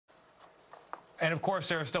And of course,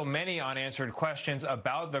 there are still many unanswered questions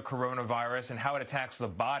about the coronavirus and how it attacks the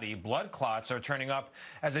body. Blood clots are turning up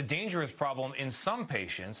as a dangerous problem in some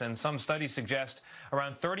patients, and some studies suggest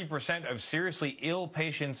around 30% of seriously ill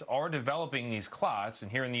patients are developing these clots. And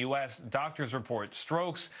here in the U.S., doctors report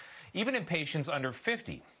strokes, even in patients under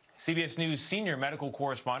 50. CBS News senior medical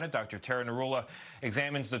correspondent Dr. Narula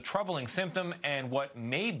examines the troubling symptom and what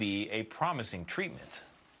may be a promising treatment.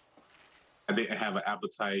 I didn't have an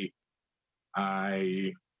appetite.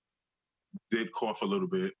 I did cough a little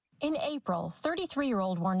bit. In April,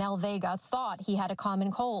 33-year-old Warnell Vega thought he had a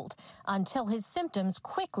common cold until his symptoms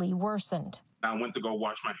quickly worsened. I went to go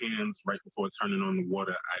wash my hands right before turning on the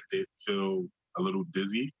water. I did feel a little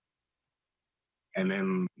dizzy. And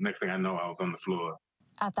then next thing I know, I was on the floor.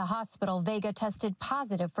 At the hospital, Vega tested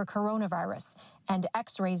positive for coronavirus, and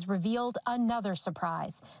x-rays revealed another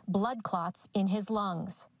surprise: blood clots in his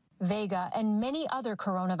lungs. Vega and many other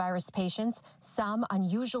coronavirus patients, some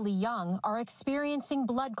unusually young, are experiencing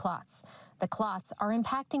blood clots. The clots are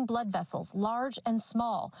impacting blood vessels, large and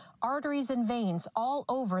small, arteries and veins all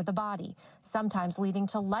over the body, sometimes leading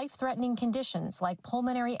to life-threatening conditions like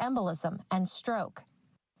pulmonary embolism and stroke.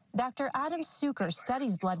 Dr. Adam Suker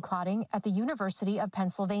studies blood clotting at the University of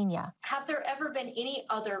Pennsylvania. Have there ever been any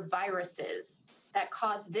other viruses that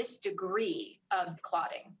cause this degree of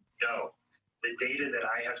clotting? No. The data that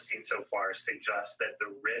I have seen so far suggests that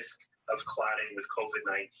the risk of clotting with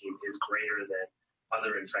COVID-19 is greater than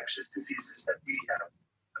other infectious diseases that we have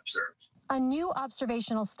observed. A new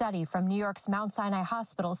observational study from New York's Mount Sinai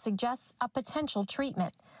Hospital suggests a potential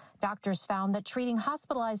treatment. Doctors found that treating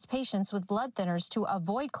hospitalized patients with blood thinners to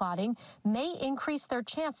avoid clotting may increase their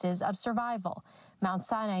chances of survival. Mount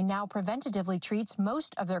Sinai now preventatively treats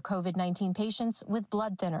most of their COVID-19 patients with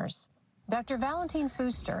blood thinners. Dr. Valentin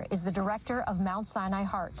Fuster is the director of Mount Sinai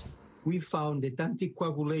Heart. We found that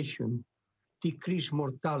anticoagulation decreased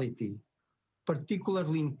mortality,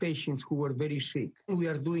 particularly in patients who were very sick. We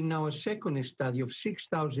are doing now a second study of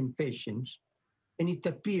 6,000 patients, and it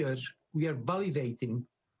appears we are validating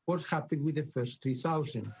what happened with the first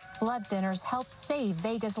 3,000. Blood thinners helped save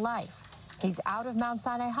Vega's life. He's out of Mount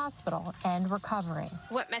Sinai Hospital and recovering.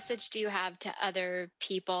 What message do you have to other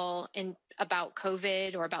people about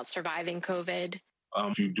COVID or about surviving COVID?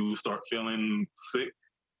 If you do start feeling sick,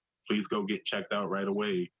 please go get checked out right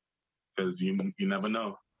away, because you never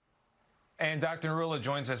know. And Dr. Narula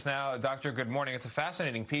joins us now. Doctor, good morning. It's a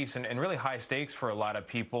fascinating piece and really high stakes for a lot of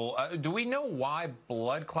people. Do we know why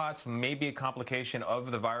blood clots may be a complication of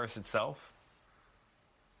the virus itself?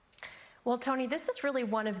 Well, Tony, this is really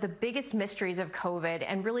one of the biggest mysteries of COVID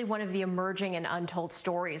and really one of the emerging and untold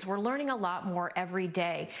stories. We're learning a lot more every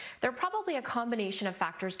day. There are probably a combination of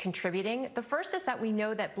factors contributing. The first is that we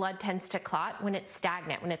know that blood tends to clot when it's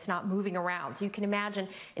stagnant, when it's not moving around. So you can imagine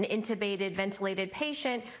an intubated, ventilated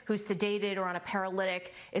patient who's sedated or on a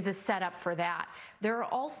paralytic is a setup for that. There are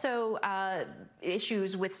also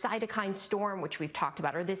issues with cytokine storm, which we've talked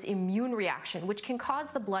about, or this immune reaction, which can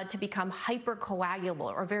cause the blood to become hypercoagulable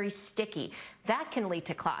or very sticky. That can lead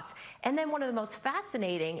to clots. And then one of the most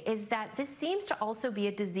fascinating is that this seems to also be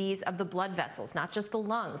a disease of the blood vessels, not just the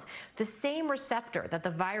lungs. The same receptor that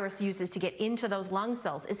the virus uses to get into those lung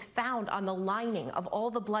cells is found on the lining of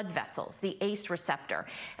all the blood vessels, the ACE receptor.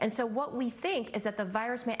 And so what we think is that the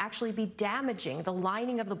virus may actually be damaging the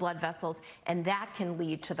lining of the blood vessels, and that can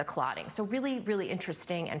lead to the clotting. So really, really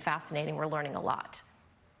interesting and fascinating. We're learning a lot.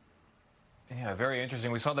 Yeah, very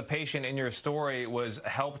interesting. We saw the patient in your story was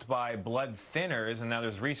helped by blood thinners, and now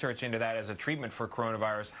there's research into that as a treatment for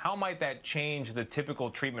coronavirus. How might that change the typical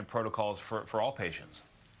treatment protocols for all patients?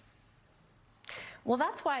 Well,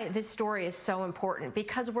 that's why this story is so important,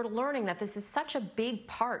 because we're learning that this is such a big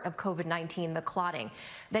part of COVID-19, the clotting,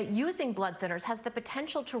 that using blood thinners has the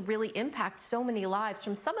potential to really impact so many lives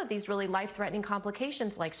from some of these really life-threatening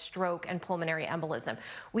complications like stroke and pulmonary embolism.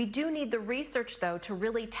 We do need the research, though, to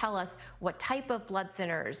really tell us what type of blood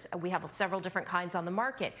thinners. We have several different kinds on the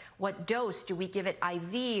market. What dose? Do we give it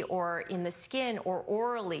IV or in the skin or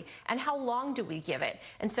orally? And how long do we give it?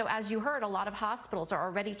 And so, as you heard, a lot of hospitals are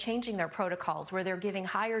already changing their protocols where they're giving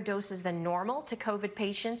higher doses than normal to COVID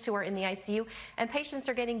patients who are in the ICU, and patients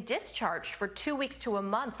are getting discharged for 2 weeks to a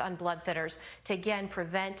month on blood thinners to, again,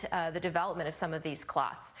 prevent the development of some of these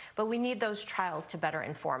clots. But we need those trials to better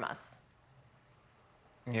inform us.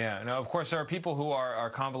 Yeah, now, of course, there are people who are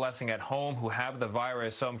convalescing at home who have the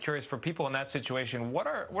virus. So I'm curious, for people in that situation, what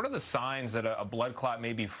are the signs that a blood clot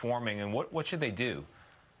may be forming, and what should they do?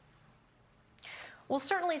 Well,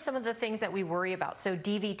 certainly some of the things that we worry about. So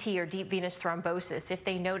DVT, or deep venous thrombosis, if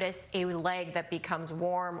they notice a leg that becomes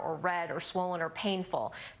warm or red or swollen or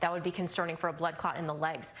painful, that would be concerning for a blood clot in the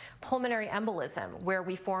legs. Pulmonary embolism, where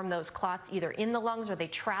we form those clots either in the lungs or they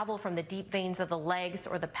travel from the deep veins of the legs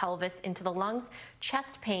or the pelvis into the lungs.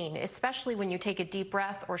 Chest pain, especially when you take a deep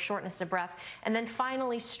breath or shortness of breath. And then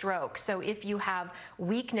finally, stroke. So if you have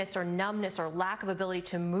weakness or numbness or lack of ability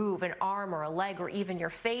to move an arm or a leg or even your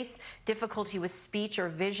face, difficulty with speech or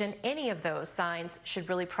vision, any of those signs should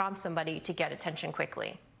really prompt somebody to get attention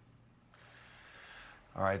quickly.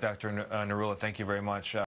 All right, Dr. Narula, thank you very much.